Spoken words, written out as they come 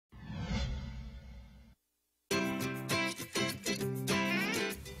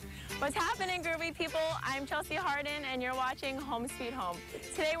What's happening, groovy people? I'm Chelsea Harden, and you're watching Home Sweet Home.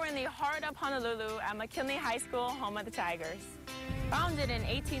 Today, we're in the heart of Honolulu at McKinley High School, home of the Tigers. Founded in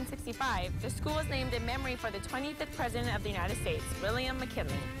 1865, the school was named in memory for the 25th President of the United States, William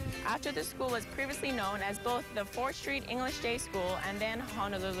McKinley. After the school was previously known as both the 4th Street English Day School and then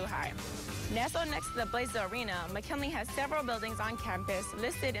Honolulu High. Nestled next to the Blaisdell Arena, McKinley has several buildings on campus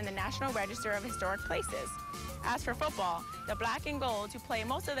listed in the National Register of Historic Places. As for football, the Black and Gold, who play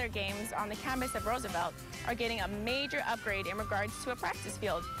most of their games on the campus of Roosevelt, are getting a major upgrade in regards to a practice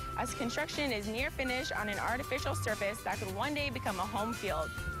field, as construction is near finish on an artificial surface that could one day become a home field.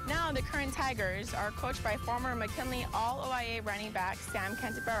 Now, the current Tigers are coached by former McKinley All-OIA running back Sam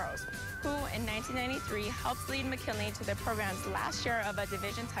Cantabarros, who in 1993 helped lead McKinley to the program's last share of a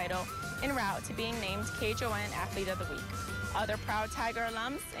division title en route to being named KHON Athlete of the Week. Other proud Tiger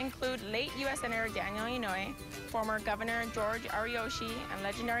alums include late U.S. Senator Daniel Inouye, former Governor George Ariyoshi, and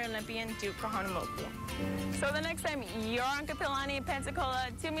legendary Olympian Duke Kahanamoku. So the next time you're on Kapilani, Pensacola,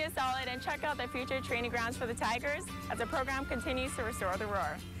 do me a solid and check out the future training grounds for the Tigers as the program continues to restore the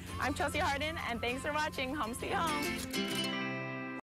roar. I'm Chelsea Harden, and thanks for watching Home Sweet Home.